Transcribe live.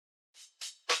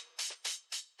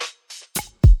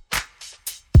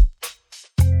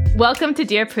Welcome to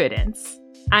Dear Prudence.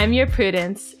 I'm your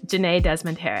Prudence, Janae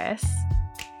Desmond Harris.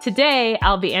 Today,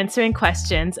 I'll be answering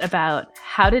questions about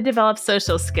how to develop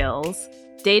social skills,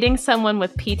 dating someone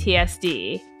with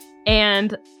PTSD,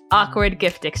 and awkward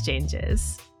gift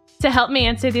exchanges. To help me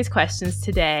answer these questions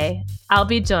today, I'll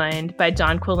be joined by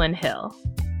Jonquilyn Hill.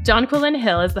 Jonquilyn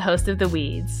Hill is the host of The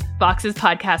Weeds, Vox's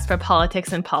podcast for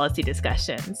politics and policy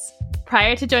discussions.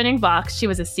 Prior to joining Vox, she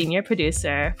was a senior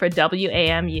producer for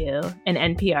WAMU and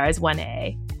NPR's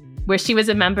 1A, where she was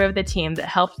a member of the team that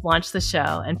helped launch the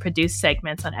show and produce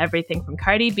segments on everything from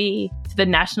Cardi B to the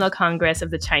National Congress of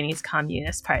the Chinese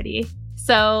Communist Party.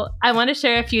 So I want to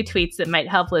share a few tweets that might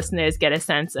help listeners get a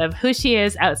sense of who she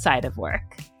is outside of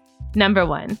work. Number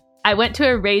 1, I went to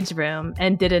a rage room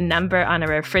and did a number on a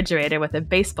refrigerator with a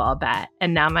baseball bat,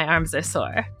 and now my arms are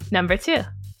sore. Number 2,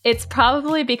 it's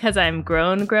probably because I'm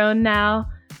grown now,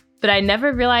 but I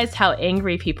never realized how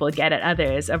angry people get at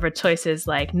others over choices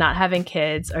like not having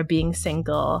kids or being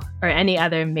single or any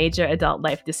other major adult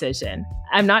life decision.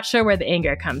 I'm not sure where the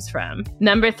anger comes from.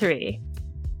 Number 3,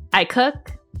 I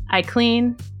cook, I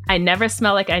clean, I never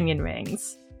smell like onion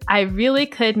rings. I really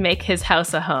could make his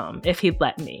house a home if he'd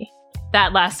let me.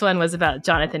 That last one was about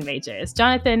Jonathan Majors.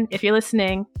 Jonathan, if you're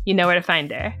listening, you know where to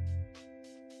find her.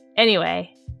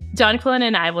 Anyway, Jonquilyn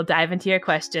and I will dive into your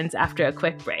questions after a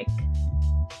quick break.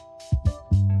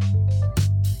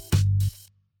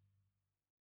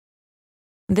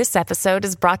 This episode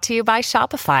is brought to you by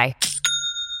Shopify.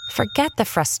 Forget the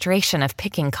frustration of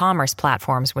picking commerce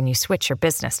platforms when you switch your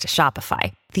business to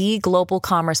Shopify, the global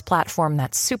commerce platform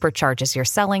that supercharges your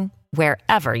selling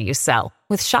wherever you sell.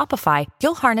 With Shopify,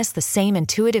 you'll harness the same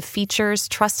intuitive features,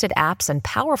 trusted apps, and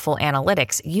powerful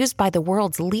analytics used by the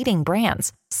world's leading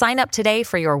brands. Sign up today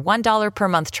for your $1 per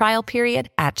month trial period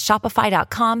at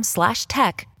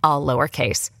shopify.com/tech, all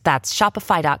lowercase. That's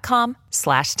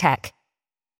shopify.com/tech.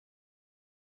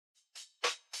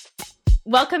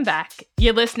 Welcome back.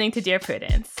 You're listening to Dear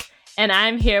Prudence, and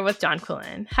I'm here with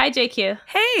Jonquilyn. Hi, JQ.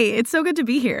 Hey, it's so good to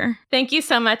be here. Thank you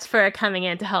so much for coming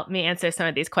in to help me answer some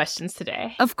of these questions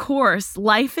today. Of course.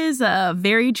 Life is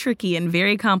very tricky and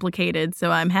very complicated, so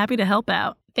I'm happy to help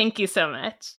out. Thank you so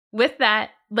much. With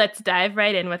that, let's dive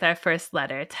right in with our first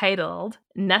letter titled,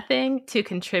 Nothing to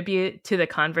Contribute to the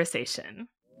Conversation.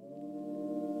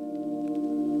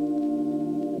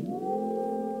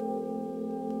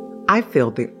 I feel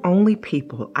the only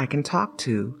people I can talk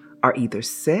to are either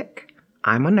sick,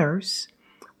 I'm a nurse,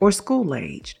 or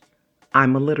school-aged,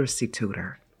 I'm a literacy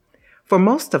tutor. For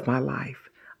most of my life,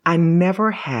 I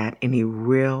never had any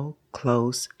real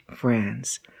close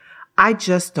friends. I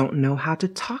just don't know how to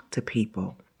talk to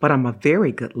people, but I'm a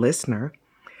very good listener.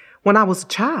 When I was a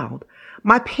child,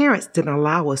 my parents didn't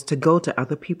allow us to go to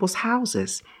other people's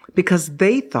houses because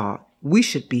they thought we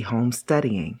should be home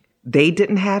studying. They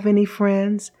didn't have any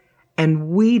friends, and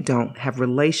we don't have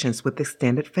relations with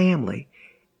extended family,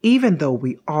 even though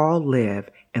we all live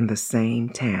in the same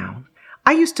town.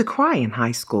 I used to cry in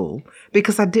high school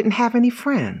because I didn't have any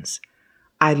friends.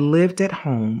 I lived at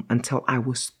home until I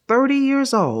was 30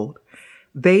 years old.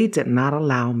 They did not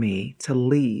allow me to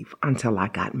leave until I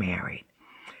got married.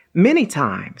 Many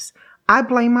times, I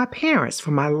blame my parents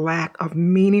for my lack of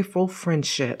meaningful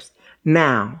friendships.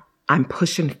 Now, I'm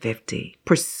pushing 50,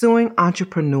 pursuing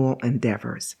entrepreneurial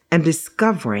endeavors, and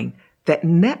discovering that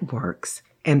networks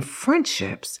and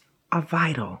friendships are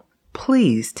vital.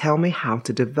 Please tell me how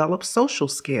to develop social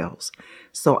skills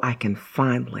so I can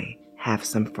finally have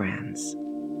some friends.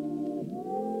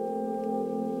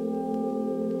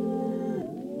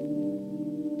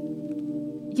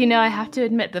 You know, I have to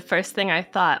admit, the first thing I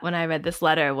thought when I read this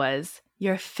letter was,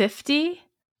 you're 50?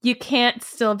 You can't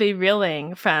still be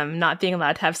reeling from not being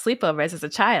allowed to have sleepovers as a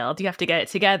child. You have to get it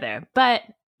together. But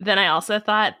then I also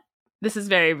thought, this is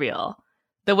very real.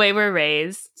 The way we're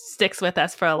raised sticks with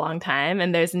us for a long time,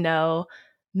 and there's no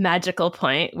magical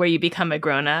point where you become a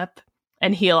grown-up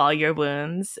and heal all your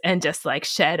wounds and just like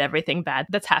shed everything bad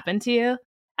that's happened to you.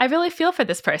 I really feel for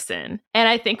this person. And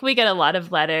I think we get a lot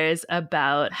of letters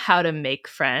about how to make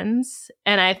friends.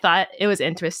 And I thought it was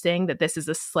interesting that this is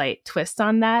a slight twist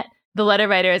on that. The letter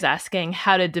writer is asking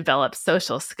how to develop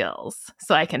social skills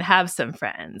so I can have some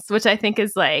friends, which I think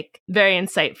is like very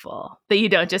insightful, that you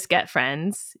don't just get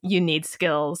friends, you need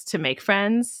skills to make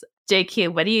friends.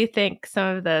 JQ, what do you think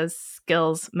some of those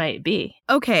skills might be?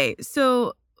 Okay,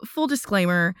 so full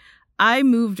disclaimer, I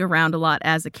moved around a lot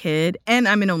as a kid, and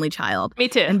I'm an only child. Me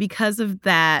too. And because of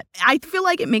that, I feel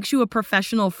like it makes you a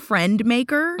professional friend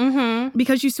maker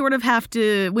because you sort of have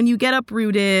to, when you get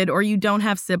uprooted or you don't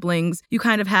have siblings, you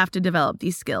kind of have to develop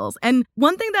these skills. And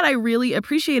one thing that I really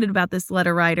appreciated about this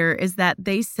letter writer is that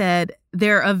they said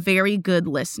they're a very good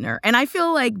listener. And I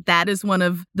feel like that is one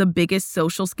of the biggest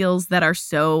social skills that are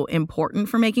so important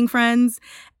for making friends.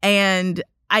 And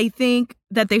I think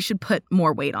that they should put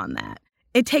more weight on that.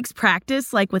 It takes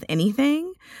practice, like with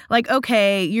anything. Like,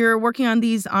 okay, you're working on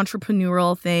these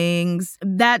entrepreneurial things.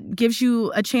 That gives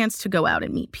you a chance to go out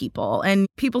and meet people. And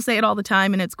people say it all the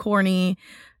time, and it's corny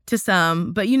to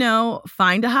some. But,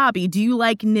 find a hobby. Do you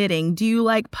like knitting? Do you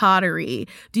like pottery?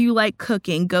 Do you like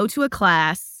cooking? Go to a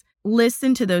class,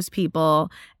 listen to those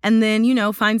people, and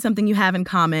then, find something you have in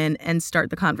common and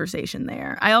start the conversation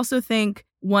there. I also think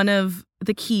one of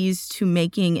the keys to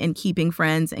making and keeping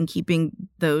friends and keeping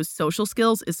those social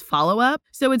skills is follow-up.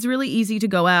 So it's really easy to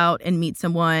go out and meet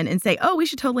someone and say, oh, we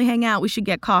should totally hang out. We should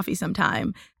get coffee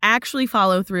sometime. Actually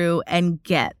follow through and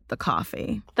get the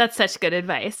coffee. That's such good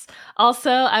advice.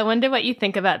 Also, I wonder what you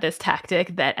think about this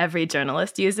tactic that every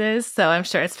journalist uses. So I'm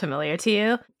sure it's familiar to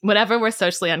you. Whenever we're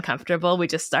socially uncomfortable, we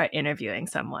just start interviewing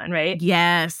someone, right?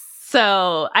 Yes.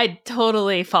 So I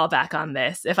totally fall back on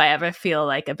this. If I ever feel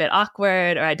like a bit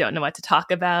awkward or I don't know what to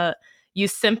talk about, you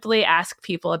simply ask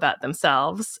people about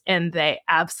themselves and they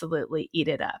absolutely eat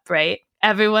it up, right?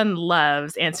 Everyone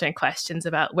loves answering questions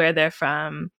about where they're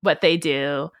from, what they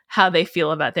do, how they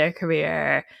feel about their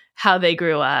career, how they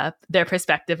grew up, their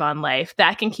perspective on life.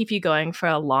 That can keep you going for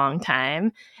a long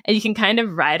time. And you can kind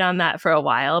of ride on that for a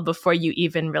while before you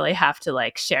even really have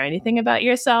to share anything about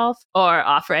yourself or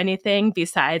offer anything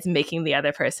besides making the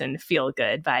other person feel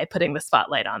good by putting the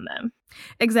spotlight on them.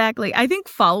 Exactly. I think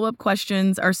follow-up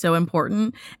questions are so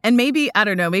important. And maybe, I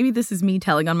don't know, maybe this is me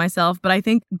telling on myself, but I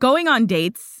think going on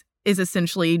dates is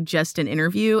essentially just an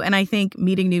interview. And I think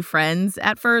meeting new friends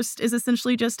at first is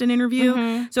essentially just an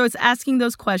interview. So it's asking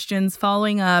those questions,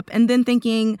 following up, and then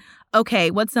thinking,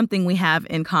 okay, what's something we have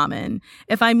in common?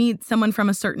 If I meet someone from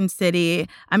a certain city,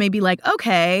 I may be like,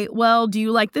 okay, well, do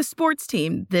you like this sports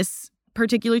team? This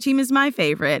particular team is my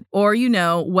favorite. Or,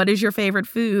 what is your favorite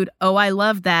food? Oh, I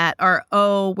love that. Or,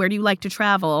 oh, where do you like to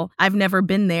travel? I've never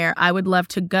been there. I would love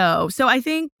to go. So I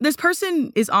think this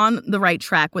person is on the right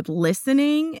track with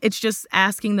listening. It's just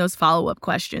asking those follow-up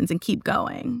questions and keep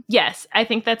going. Yes, I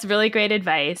think that's really great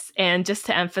advice. And just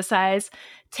to emphasize,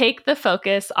 take the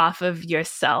focus off of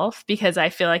yourself because I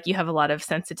feel like you have a lot of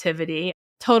sensitivity,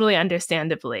 totally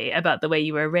understandably, about the way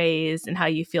you were raised and how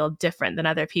you feel different than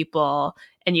other people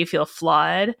and you feel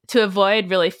flawed. To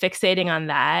avoid really fixating on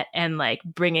that and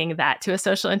bringing that to a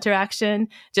social interaction,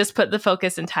 just put the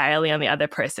focus entirely on the other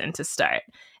person to start.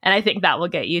 And I think that will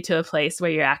get you to a place where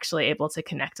you're actually able to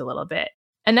connect a little bit.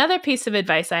 Another piece of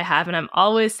advice I have, and I'm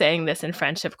always saying this in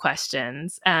friendship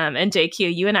questions, and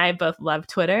JQ, you and I both love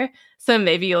Twitter, so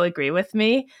maybe you'll agree with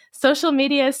me. Social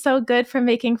media is so good for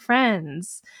making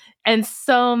friends. And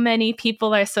so many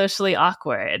people are socially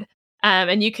awkward.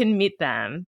 And you can meet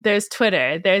them. There's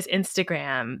Twitter, there's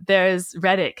Instagram, there's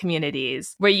Reddit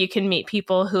communities where you can meet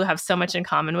people who have so much in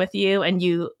common with you and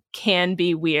you can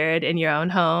be weird in your own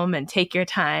home and take your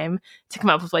time to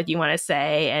come up with what you want to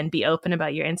say and be open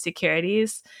about your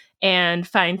insecurities and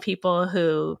find people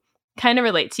who kind of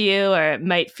relate to you or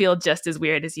might feel just as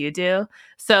weird as you do.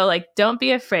 So don't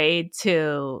be afraid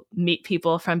to meet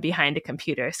people from behind a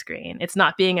computer screen. It's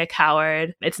not being a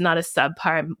coward. It's not a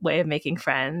subpar way of making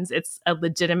friends. It's a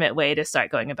legitimate way to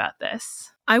start going about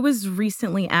this. I was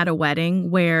recently at a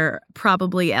wedding where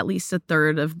probably at least a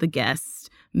third of the guests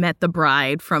met the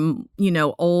bride from,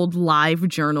 old live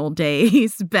journal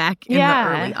days back in the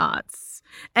early aughts.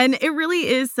 And it really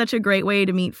is such a great way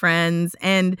to meet friends.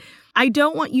 And I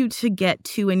don't want you to get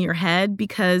too in your head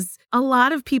because a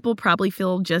lot of people probably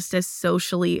feel just as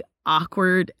socially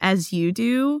awkward as you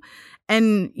do.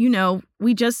 And,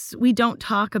 we don't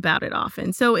talk about it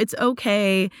often. So it's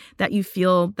okay that you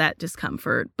feel that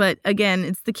discomfort. But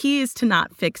again, the key is to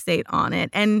not fixate on it.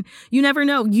 And you never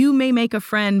know, you may make a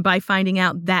friend by finding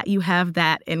out that you have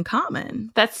that in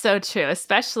common. That's so true.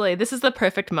 Especially, this is the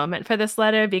perfect moment for this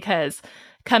letter because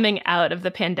coming out of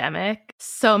the pandemic,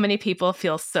 so many people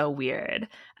feel so weird.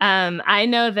 I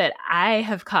know that I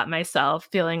have caught myself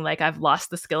feeling like I've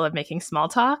lost the skill of making small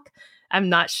talk. I'm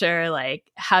not sure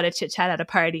how to chit chat at a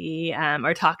party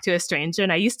or talk to a stranger.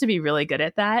 And I used to be really good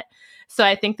at that. So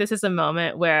I think this is a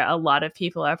moment where a lot of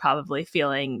people are probably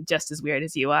feeling just as weird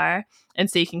as you are.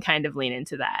 And so you can kind of lean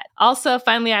into that. Also,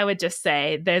 finally, I would just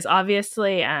say there's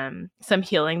obviously some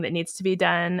healing that needs to be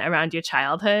done around your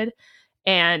childhood.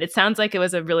 And it sounds like it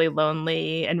was a really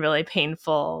lonely and really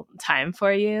painful time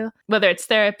for you, whether it's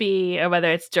therapy or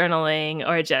whether it's journaling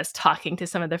or just talking to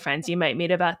some of the friends you might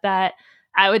meet about that.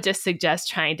 I would just suggest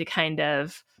trying to kind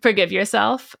of forgive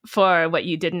yourself for what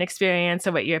you didn't experience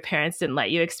or what your parents didn't let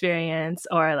you experience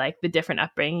or like the different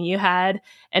upbringing you had,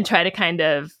 and try to kind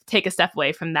of take a step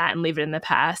away from that and leave it in the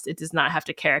past. It does not have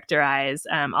to characterize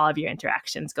all of your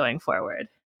interactions going forward.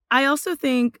 I also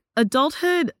think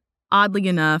adulthood, oddly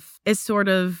enough, is sort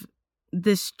of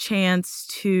this chance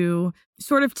to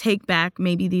sort of take back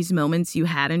maybe these moments you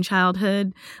had in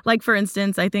childhood. Like, for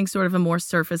instance, I think sort of a more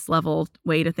surface level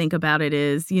way to think about it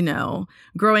is,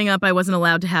 growing up, I wasn't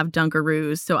allowed to have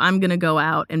Dunkaroos, so I'm going to go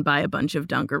out and buy a bunch of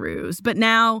Dunkaroos. But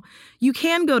now you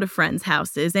can go to friends'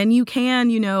 houses and you can,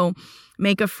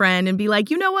 make a friend and be like,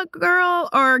 you know what, girl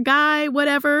or guy,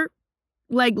 whatever,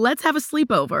 like, let's have a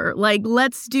sleepover. Like,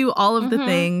 let's do all of the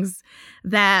things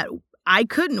that I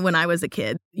couldn't when I was a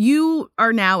kid. You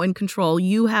are now in control.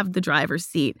 You have the driver's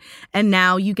seat. And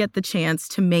now you get the chance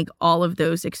to make all of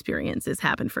those experiences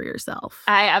happen for yourself.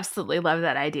 I absolutely love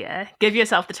that idea. Give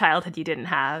yourself the childhood you didn't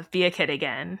have. Be a kid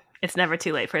again. It's never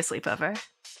too late for a sleepover.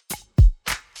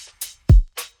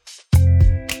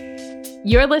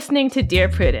 You're listening to Dear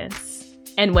Prudence.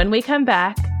 And when we come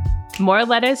back, more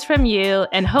letters from you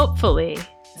and hopefully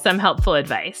some helpful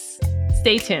advice.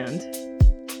 Stay tuned.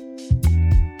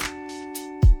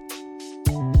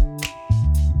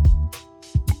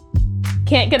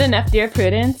 Can't get enough Dear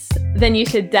Prudence? Then you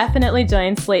should definitely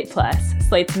join Slate Plus,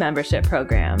 Slate's membership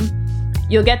program.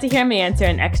 You'll get to hear me answer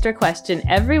an extra question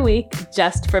every week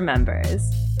just for members.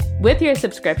 With your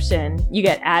subscription, you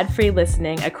get ad-free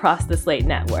listening across the Slate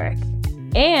network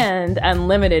and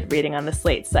unlimited reading on the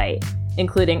Slate site,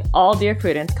 including all Dear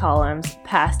Prudence columns,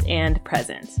 past and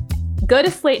present. Go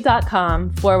to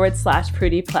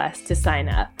slate.com/Prudie Plus to sign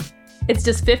up. It's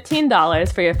just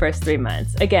 $15 for your first 3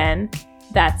 months. Again,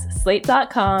 that's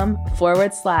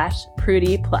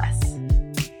slate.com/Prudie Plus.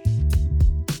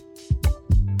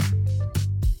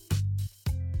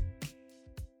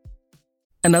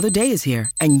 Another day is here,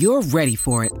 and you're ready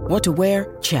for it. What to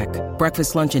wear? Check.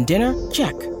 Breakfast, lunch, and dinner?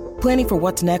 Check. Planning for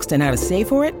what's next and how to save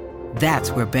for it?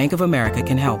 That's where Bank of America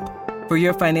can help. For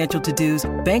your financial to-dos,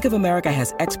 Bank of America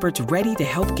has experts ready to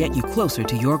help get you closer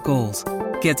to your goals.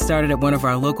 Get started at one of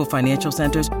our local financial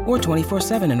centers or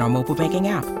 24/7 in our mobile banking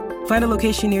app. Find a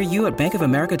location near you at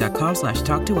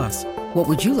bankofamerica.com/talktous. What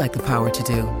would you like the power to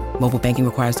do? Mobile banking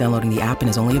requires downloading the app and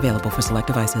is only available for select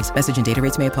devices. Message and data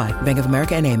rates may apply. Bank of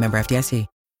America NA, member FDIC.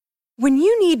 When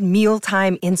you need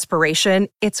mealtime inspiration,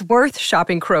 it's worth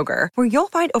shopping Kroger, where you'll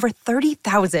find over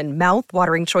 30,000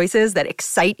 mouth-watering choices that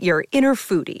excite your inner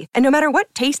foodie. And no matter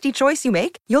what tasty choice you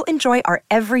make, you'll enjoy our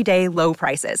everyday low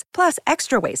prices, plus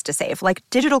extra ways to save, like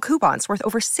digital coupons worth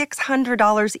over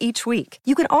 $600 each week.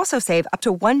 You can also save up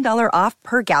to $1 off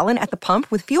per gallon at the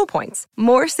pump with fuel points.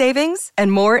 More savings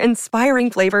and more inspiring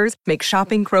flavors make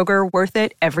shopping Kroger worth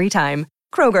it every time.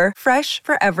 Kroger, fresh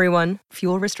for everyone.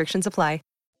 Fuel restrictions apply.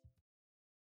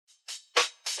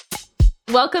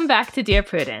 Welcome back to Dear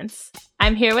Prudence.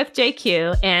 I'm here with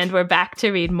JQ, and we're back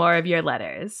to read more of your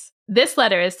letters. This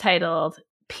letter is titled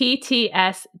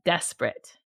PTS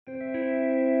Desperate.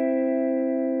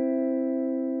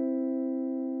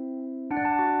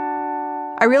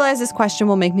 I realize this question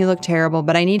will make me look terrible,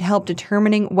 but I need help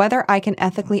determining whether I can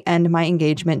ethically end my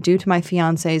engagement due to my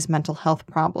fiancé's mental health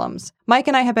problems. Mike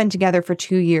and I have been together for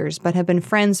 2 years, but have been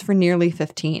friends for nearly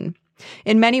 15.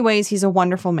 In many ways, he's a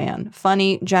wonderful man,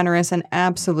 funny, generous, and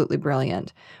absolutely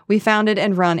brilliant. We founded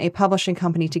and run a publishing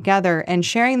company together, and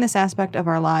sharing this aspect of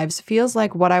our lives feels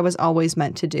like what I was always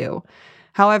meant to do.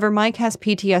 However, Mike has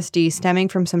PTSD stemming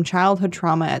from some childhood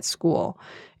trauma at school.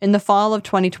 In the fall of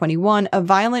 2021, a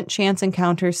violent chance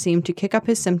encounter seemed to kick up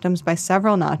his symptoms by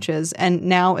several notches, and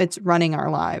now it's running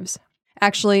our lives.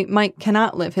 Actually, Mike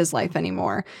cannot live his life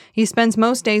anymore. He spends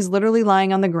most days literally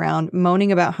lying on the ground,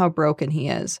 moaning about how broken he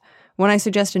is. When I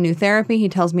suggest a new therapy, he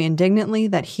tells me indignantly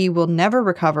that he will never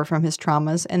recover from his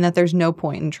traumas and that there's no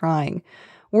point in trying.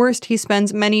 Worst, he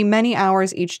spends many, many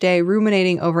hours each day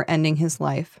ruminating over ending his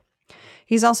life.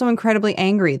 He's also incredibly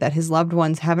angry that his loved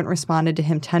ones haven't responded to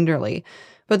him tenderly.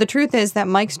 But the truth is that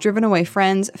Mike's driven away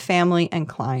friends, family, and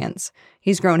clients.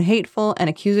 He's grown hateful and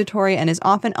accusatory and is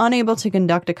often unable to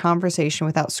conduct a conversation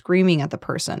without screaming at the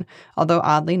person, although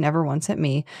oddly never once at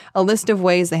me, a list of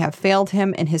ways they have failed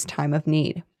him in his time of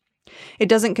need. It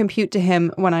doesn't compute to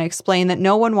him when I explain that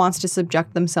no one wants to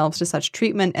subject themselves to such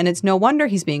treatment, and it's no wonder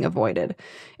he's being avoided.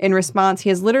 In response, he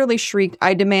has literally shrieked,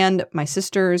 "I demand my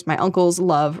sister's, my uncle's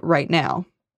love right now."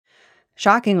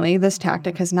 Shockingly, this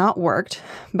tactic has not worked,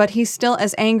 but he's still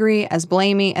as angry, as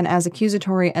blamey, and as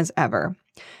accusatory as ever.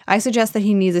 I suggest that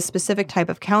he needs a specific type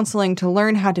of counseling to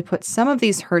learn how to put some of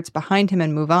these hurts behind him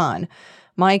and move on.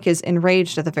 Mike is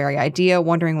enraged at the very idea,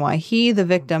 wondering why he, the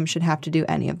victim, should have to do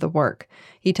any of the work.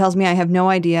 He tells me I have no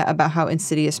idea about how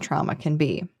insidious trauma can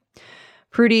be.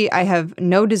 Prudy, I have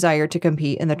no desire to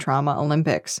compete in the Trauma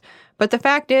Olympics, but the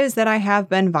fact is that I have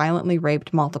been violently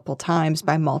raped multiple times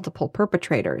by multiple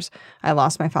perpetrators. I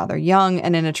lost my father young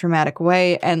and in a traumatic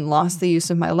way, and lost the use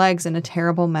of my legs in a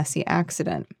terrible, messy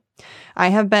accident. I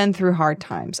have been through hard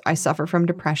times. I suffer from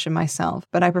depression myself,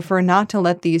 but I prefer not to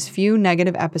let these few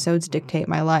negative episodes dictate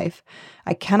my life.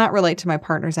 I cannot relate to my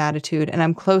partner's attitude, and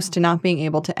I'm close to not being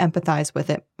able to empathize with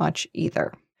it much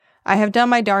either. I have done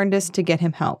my darndest to get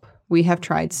him help. We have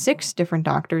tried 6 different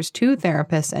doctors, 2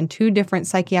 therapists, and 2 different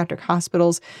psychiatric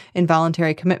hospitals in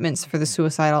voluntary commitments for the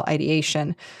suicidal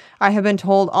ideation. I have been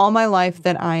told all my life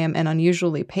that I am an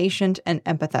unusually patient and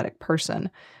empathetic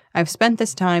person. I've spent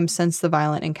this time since the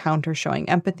violent encounter showing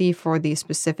empathy for the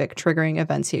specific triggering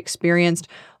events he experienced,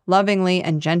 lovingly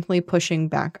and gently pushing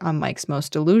back on Mike's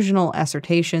most delusional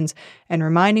assertions and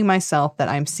reminding myself that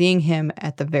I'm seeing him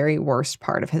at the very worst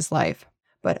part of his life.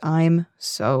 But I'm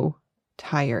so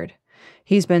tired.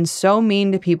 He's been so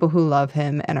mean to people who love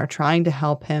him and are trying to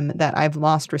help him that I've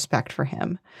lost respect for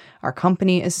him. Our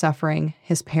company is suffering.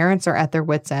 His parents are at their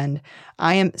wits' end.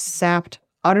 I am sapped,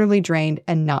 utterly drained,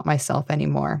 and not myself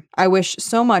anymore. I wish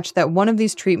so much that one of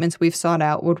these treatments we've sought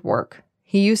out would work.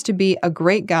 He used to be a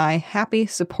great guy, happy,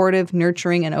 supportive,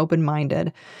 nurturing, and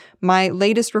open-minded. My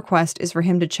latest request is for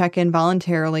him to check in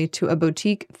voluntarily to a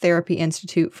boutique therapy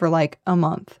institute for like a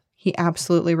month. He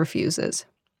absolutely refuses.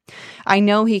 I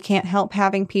know he can't help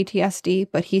having PTSD,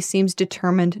 but he seems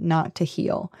determined not to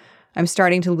heal. I'm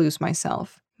starting to lose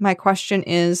myself. My question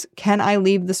is, can I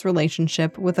leave this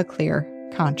relationship with a clear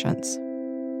conscience?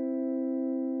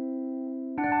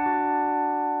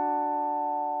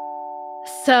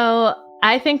 So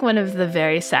I think one of the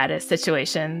very saddest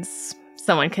situations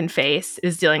someone can face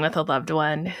is dealing with a loved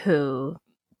one who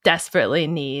desperately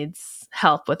needs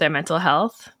help with their mental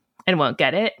health and won't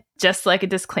get it. Just like a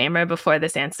disclaimer before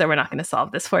this answer, we're not going to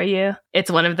solve this for you.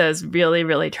 It's one of those really,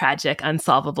 really tragic,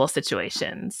 unsolvable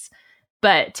situations.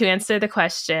 But to answer the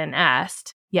question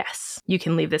asked, yes, you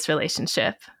can leave this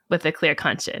relationship with a clear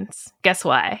conscience. Guess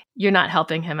why? You're not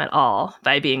helping him at all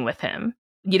by being with him.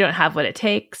 You don't have what it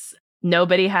takes.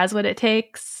 Nobody has what it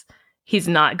takes. He's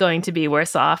not going to be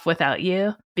worse off without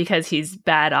you because he's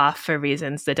bad off for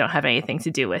reasons that don't have anything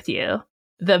to do with you.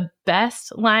 The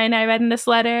best line I read in this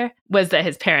letter was that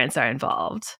his parents are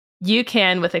involved. You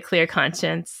can, with a clear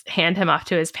conscience, hand him off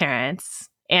to his parents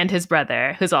and his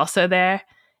brother, who's also there,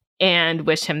 and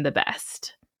wish him the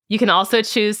best. You can also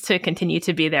choose to continue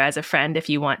to be there as a friend if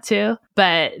you want to,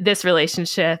 but this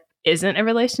relationship isn't a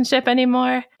relationship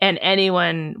anymore, and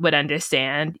anyone would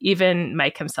understand, even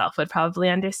Mike himself would probably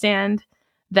understand,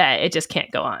 that it just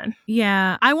can't go on.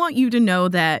 Yeah, I want you to know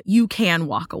that you can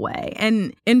walk away.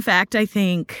 And in fact, I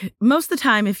think most of the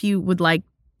time, if you would like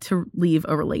to leave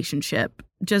a relationship,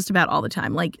 just about all the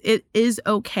time, like it is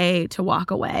okay to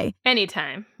walk away.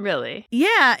 Anytime, really.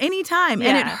 Yeah, anytime. Yeah.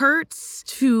 And it hurts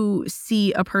to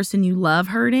see a person you love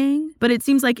hurting. But it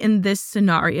seems like in this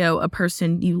scenario, a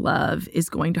person you love is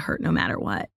going to hurt no matter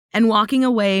what. And walking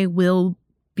away will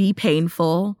be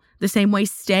painful the same way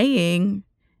staying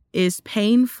is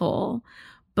painful,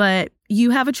 but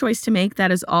you have a choice to make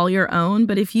that is all your own.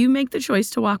 But if you make the choice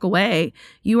to walk away,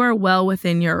 you are well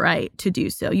within your right to do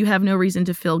so. You have no reason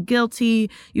to feel guilty.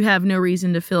 You have no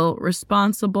reason to feel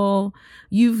responsible.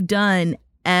 You've done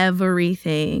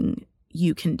everything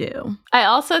you can do. I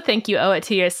also think you owe it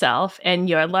to yourself and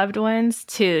your loved ones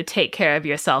to take care of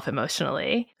yourself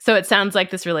emotionally. So it sounds like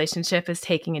this relationship is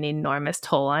taking an enormous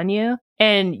toll on you,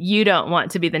 and you don't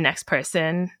want to be the next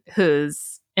person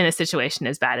who's in a situation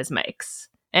as bad as Mike's.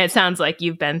 And it sounds like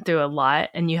you've been through a lot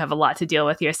and you have a lot to deal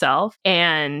with yourself,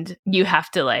 and you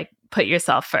have to put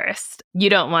yourself first. You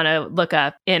don't want to look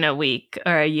up in a week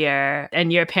or a year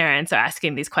and your parents are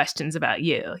asking these questions about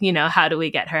you. You know, how do we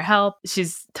get her help?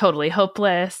 She's totally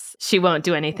hopeless. She won't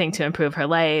do anything to improve her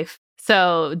life.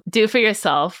 So do for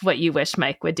yourself what you wish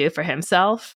Mike would do for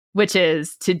himself, which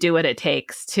is to do what it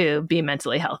takes to be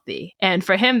mentally healthy. And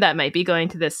for him, that might be going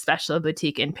to this special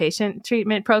boutique inpatient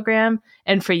treatment program.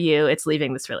 And for you, it's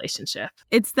leaving this relationship.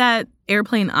 It's that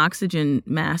airplane oxygen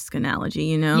mask analogy,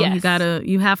 you know? Yes.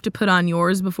 You have to put on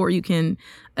yours before you can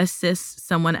assist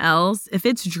someone else. If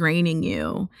it's draining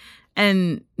you,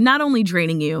 and not only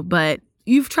draining you, but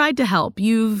you've tried to help,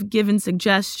 you've given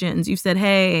suggestions, you've said,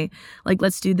 hey,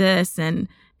 let's do this. And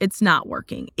it's not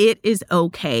working. It is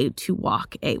okay to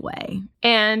walk away.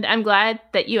 And I'm glad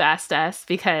that you asked us,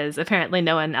 because apparently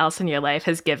no one else in your life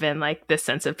has given like this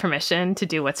sense of permission to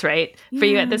do what's right for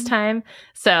you at this time.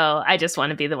 So I just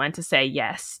want to be the one to say,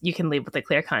 yes, you can leave with a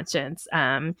clear conscience.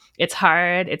 It's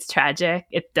hard. It's tragic.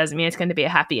 It doesn't mean it's going to be a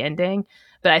happy ending,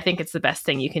 but I think it's the best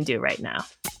thing you can do right now.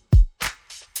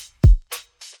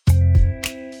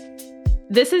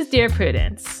 This is Dear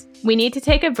Prudence. We need to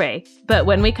take a break, but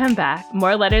when we come back,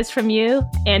 more letters from you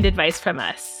and advice from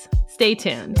us. Stay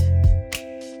tuned.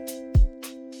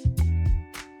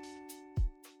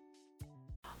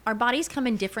 Our bodies come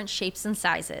in different shapes and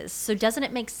sizes, so doesn't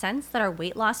it make sense that our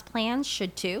weight loss plans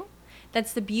should too?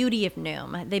 That's the beauty of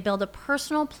Noom. They build a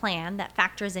personal plan that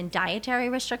factors in dietary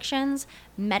restrictions,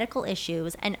 medical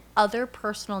issues, and other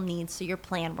personal needs so your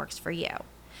plan works for you.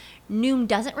 Noom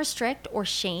doesn't restrict or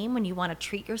shame when you want to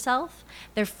treat yourself.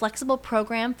 Their flexible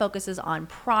program focuses on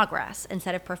progress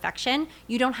instead of perfection.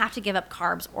 You don't have to give up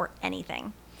carbs or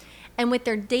anything. And with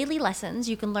their daily lessons,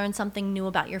 you can learn something new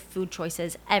about your food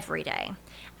choices every day.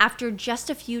 After just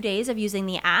a few days of using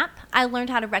the app, I learned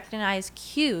how to recognize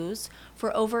cues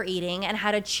for overeating and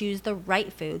how to choose the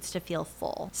right foods to feel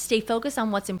full. Stay focused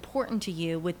on what's important to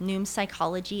you with Noom's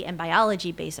psychology and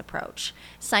biology-based approach.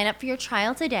 Sign up for your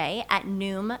trial today at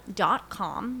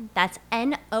Noom.com. That's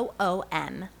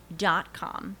Noom.com.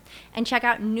 And check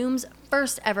out Noom's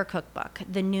first ever cookbook,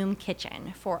 The Noom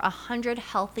Kitchen, for 100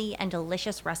 healthy and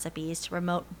delicious recipes to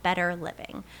promote better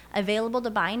living. Available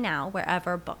to buy now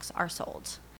wherever books are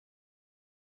sold.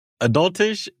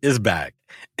 Adultish is back.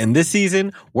 And this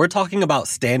season, we're talking about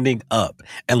standing up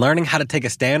and learning how to take a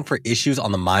stand for issues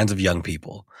on the minds of young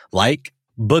people, like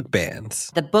book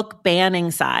bans. The book banning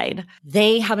side,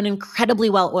 they have an incredibly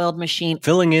well-oiled machine.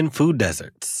 Filling in food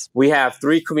deserts. We have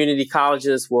 3 community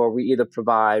colleges where we either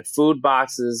provide food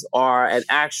boxes or an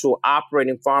actual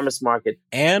operating farmers market.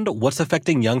 And what's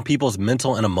affecting young people's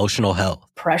mental and emotional health.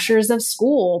 Pressures of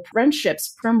school,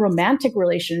 friendships, from romantic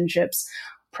relationships,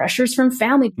 pressures from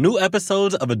family. New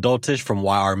episodes of Adultish from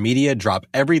YR Media drop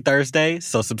every Thursday,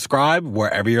 so subscribe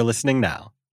wherever you're listening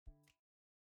now.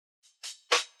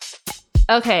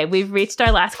 Okay, we've reached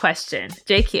our last question.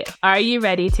 JQ, are you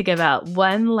ready to give out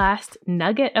one last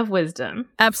nugget of wisdom?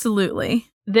 Absolutely.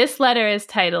 This letter is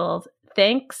titled,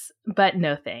 Thanks, but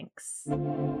No Thanks.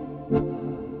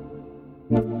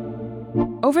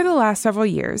 Over the last several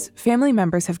years, family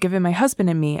members have given my husband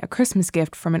and me a Christmas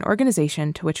gift from an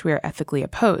organization to which we are ethically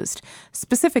opposed,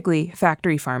 specifically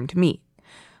factory farmed meat.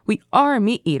 We are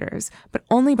meat eaters, but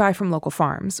only buy from local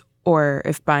farms, or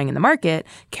if buying in the market,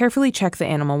 carefully check the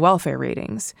animal welfare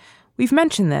ratings. We've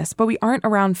mentioned this, but we aren't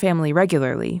around family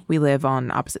regularly. We live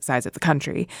on opposite sides of the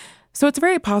country, so it's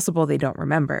very possible they don't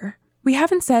remember. We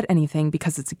haven't said anything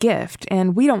because it's a gift,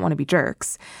 and we don't want to be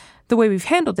jerks. The way we've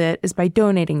handled it is by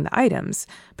donating the items,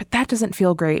 but that doesn't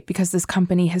feel great because this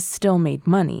company has still made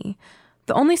money.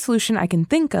 The only solution I can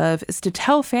think of is to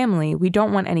tell family we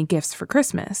don't want any gifts for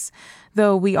Christmas,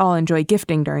 though we all enjoy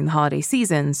gifting during the holiday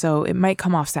season, so it might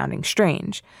come off sounding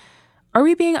strange. Are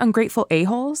we being ungrateful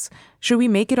a-holes? Should we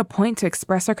make it a point to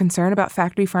express our concern about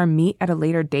factory farm meat at a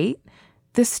later date?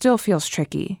 This still feels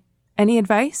tricky. Any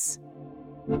advice?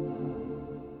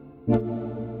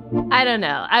 I don't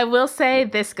know. I will say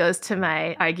this goes to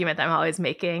my argument that I'm always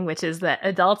making, which is that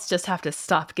adults just have to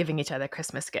stop giving each other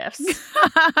Christmas gifts.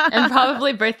 And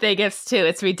probably birthday gifts too.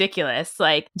 It's ridiculous.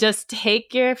 Like, just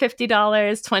take your $50,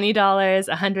 $20,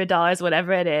 $100,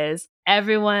 whatever it is.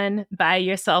 Everyone buy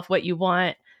yourself what you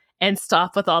want and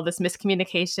stop with all this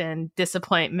miscommunication,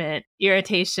 disappointment,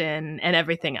 irritation, and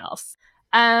everything else.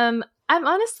 I'm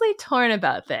honestly torn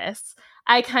about this.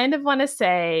 I kind of want to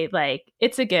say, like,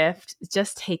 it's a gift.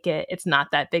 Just take it. It's not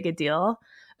that big a deal.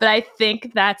 But I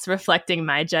think that's reflecting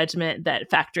my judgment that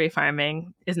factory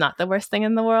farming is not the worst thing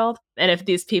in the world. And if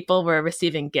these people were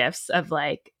receiving gifts of,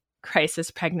 like, crisis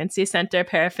pregnancy center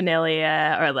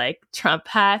paraphernalia or, like, Trump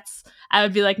hats, I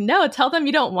would be like, no, tell them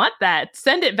you don't want that.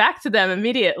 Send it back to them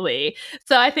immediately.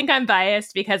 So I think I'm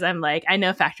biased because I'm like, I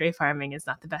know factory farming is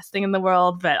not the best thing in the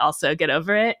world, but also get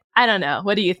over it. I don't know.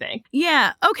 What do you think?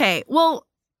 Yeah. Okay. Well,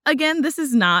 again, this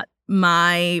is not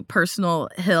my personal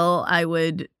hill I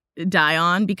would die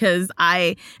on because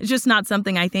it's just not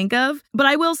something I think of. But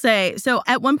I will say, so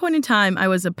at one point in time, I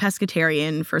was a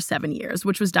pescatarian for 7 years,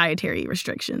 which was dietary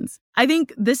restrictions. I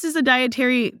think this is a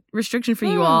dietary restriction for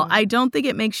you all. I don't think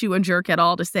it makes you a jerk at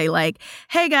all to say like,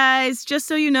 hey guys, just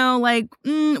so you know, like,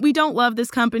 we don't love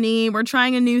this company. We're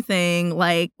trying a new thing.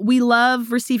 Like, we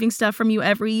love receiving stuff from you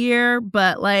every year,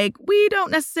 but like, we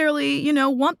don't necessarily, you know,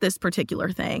 want this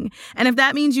particular thing. And if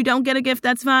that means you don't get a gift,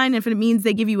 that's fine. If it means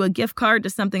they give you a gift card to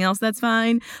something else, that's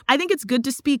fine. I think it's good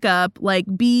to speak up, like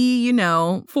be, you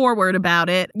know, forward about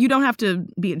it. You don't have to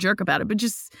be a jerk about it, but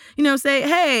just, you know, say,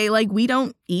 hey, like we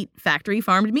don't eat factory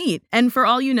farmed meat. And for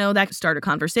all you know, that could start a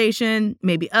conversation.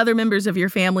 Maybe other members of your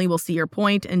family will see your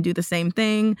point and do the same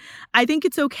thing. I think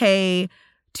it's okay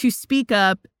to speak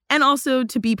up and also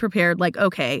to be prepared, like,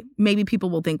 okay, maybe people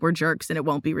will think we're jerks and it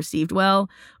won't be received well.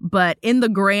 But in the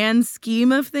grand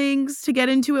scheme of things, to get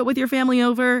into it with your family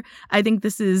over, I think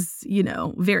this is, you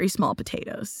know, very small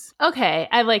potatoes. Okay,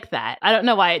 I like that. I don't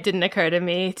know why it didn't occur to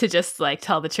me to just like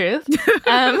tell the truth.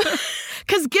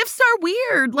 Because gifts are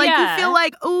weird. Like you feel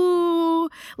like, ooh,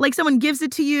 like someone gives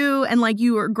it to you and like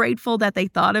you are grateful that they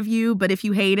thought of you. But if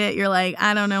you hate it, you're like,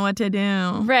 I don't know what to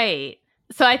do. Right.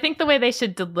 So I think the way they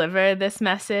should deliver this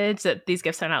message that these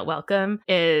gifts are not welcome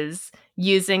is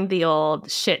using the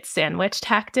old shit sandwich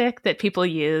tactic that people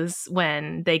use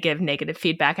when they give negative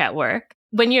feedback at work.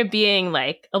 When you're being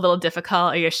like a little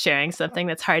difficult or you're sharing something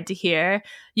that's hard to hear,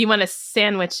 you want to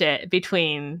sandwich it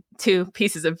between two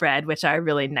pieces of bread, which are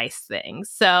really nice things.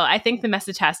 So I think the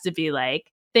message has to be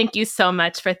like, thank you so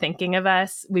much for thinking of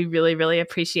us. We really, really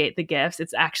appreciate the gifts.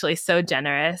 It's actually so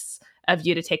generous of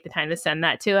you to take the time to send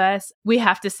that to us. We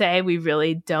have to say we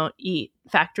really don't eat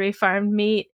factory farmed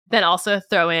meat. Then also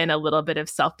throw in a little bit of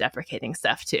self-deprecating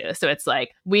stuff too. So it's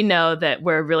like, we know that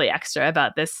we're really extra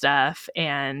about this stuff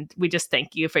and we just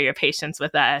thank you for your patience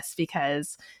with us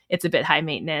because it's a bit high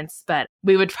maintenance, but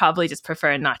we would probably just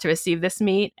prefer not to receive this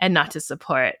meat and not to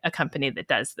support a company that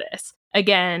does this.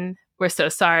 Again, we're so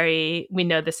sorry. We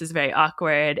know this is very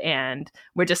awkward and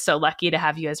we're just so lucky to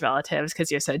have you as relatives because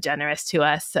you're so generous to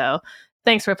us. So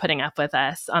thanks for putting up with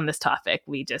us on this topic.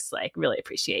 We just like really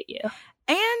appreciate you.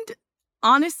 And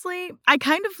honestly, I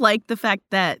kind of like the fact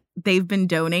that they've been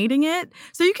donating it.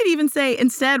 So you could even say,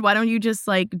 instead, why don't you just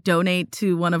like donate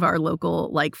to one of our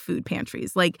local like food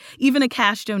pantries? Like even a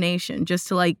cash donation just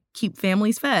to like keep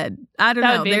families fed. I don't know.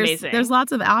 That would be amazing. There's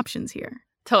lots of options here.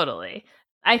 Totally.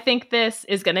 I think this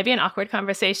is going to be an awkward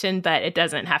conversation, but it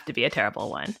doesn't have to be a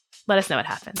terrible one. Let us know what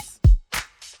happens.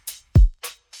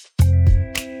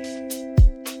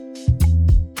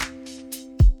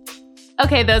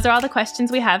 Okay, those are all the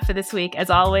questions we have for this week.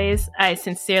 As always, I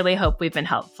sincerely hope we've been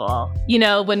helpful. You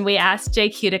know, when we asked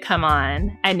JQ to come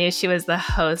on, I knew she was the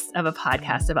host of a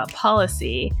podcast about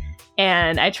policy,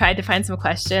 and I tried to find some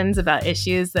questions about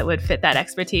issues that would fit that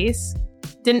expertise.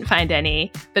 Didn't find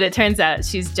any, but it turns out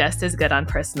she's just as good on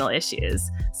personal issues.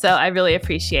 So I really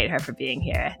appreciate her for being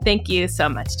here. Thank you so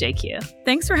much, JQ.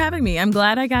 Thanks for having me. I'm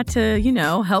glad I got to, you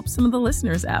know, help some of the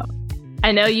listeners out.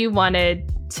 I know you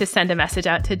wanted to send a message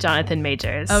out to Jonathan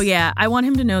Majors. Oh, yeah. I want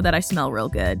him to know that I smell real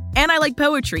good. And I like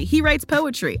poetry. He writes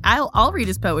poetry. I'll read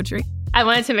his poetry. I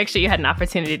wanted to make sure you had an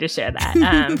opportunity to share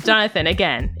that. Jonathan,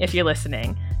 again, if you're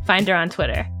listening, find her on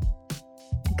Twitter.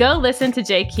 Go listen to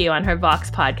JQ on her Vox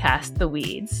podcast, The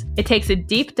Weeds. It takes a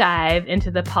deep dive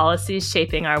into the policies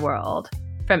shaping our world,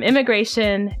 from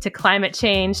immigration to climate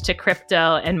change to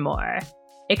crypto and more.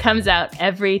 It comes out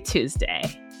every Tuesday.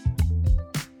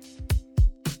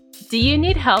 Do you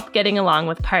need help getting along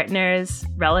with partners,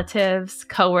 relatives,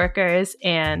 coworkers,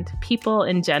 and people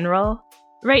in general?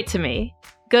 Write to me.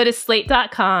 Go to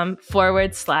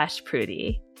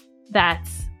slate.com/Prudie.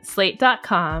 That's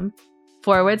slate.com/PRUDIE.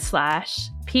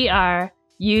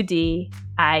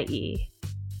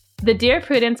 The Dear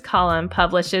Prudence column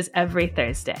publishes every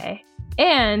Thursday.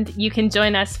 And you can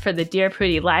join us for the Dear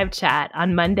Prudie live chat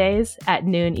on Mondays at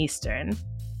noon Eastern.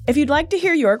 If you'd like to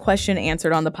hear your question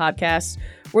answered on the podcast,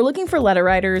 we're looking for letter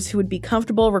writers who would be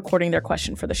comfortable recording their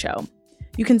question for the show.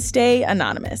 You can stay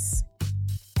anonymous.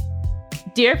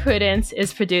 Dear Prudence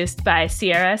is produced by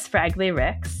Sierra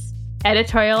Spragley-Ricks.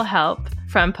 Editorial help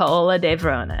from Paola De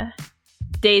Verona.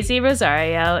 Daisy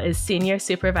Rosario is senior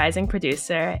supervising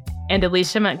producer, and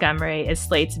Alicia Montgomery is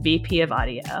Slate's VP of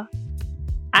audio.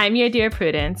 I'm your Dear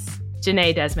Prudence,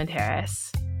 Janae Desmond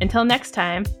Harris. Until next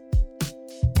time.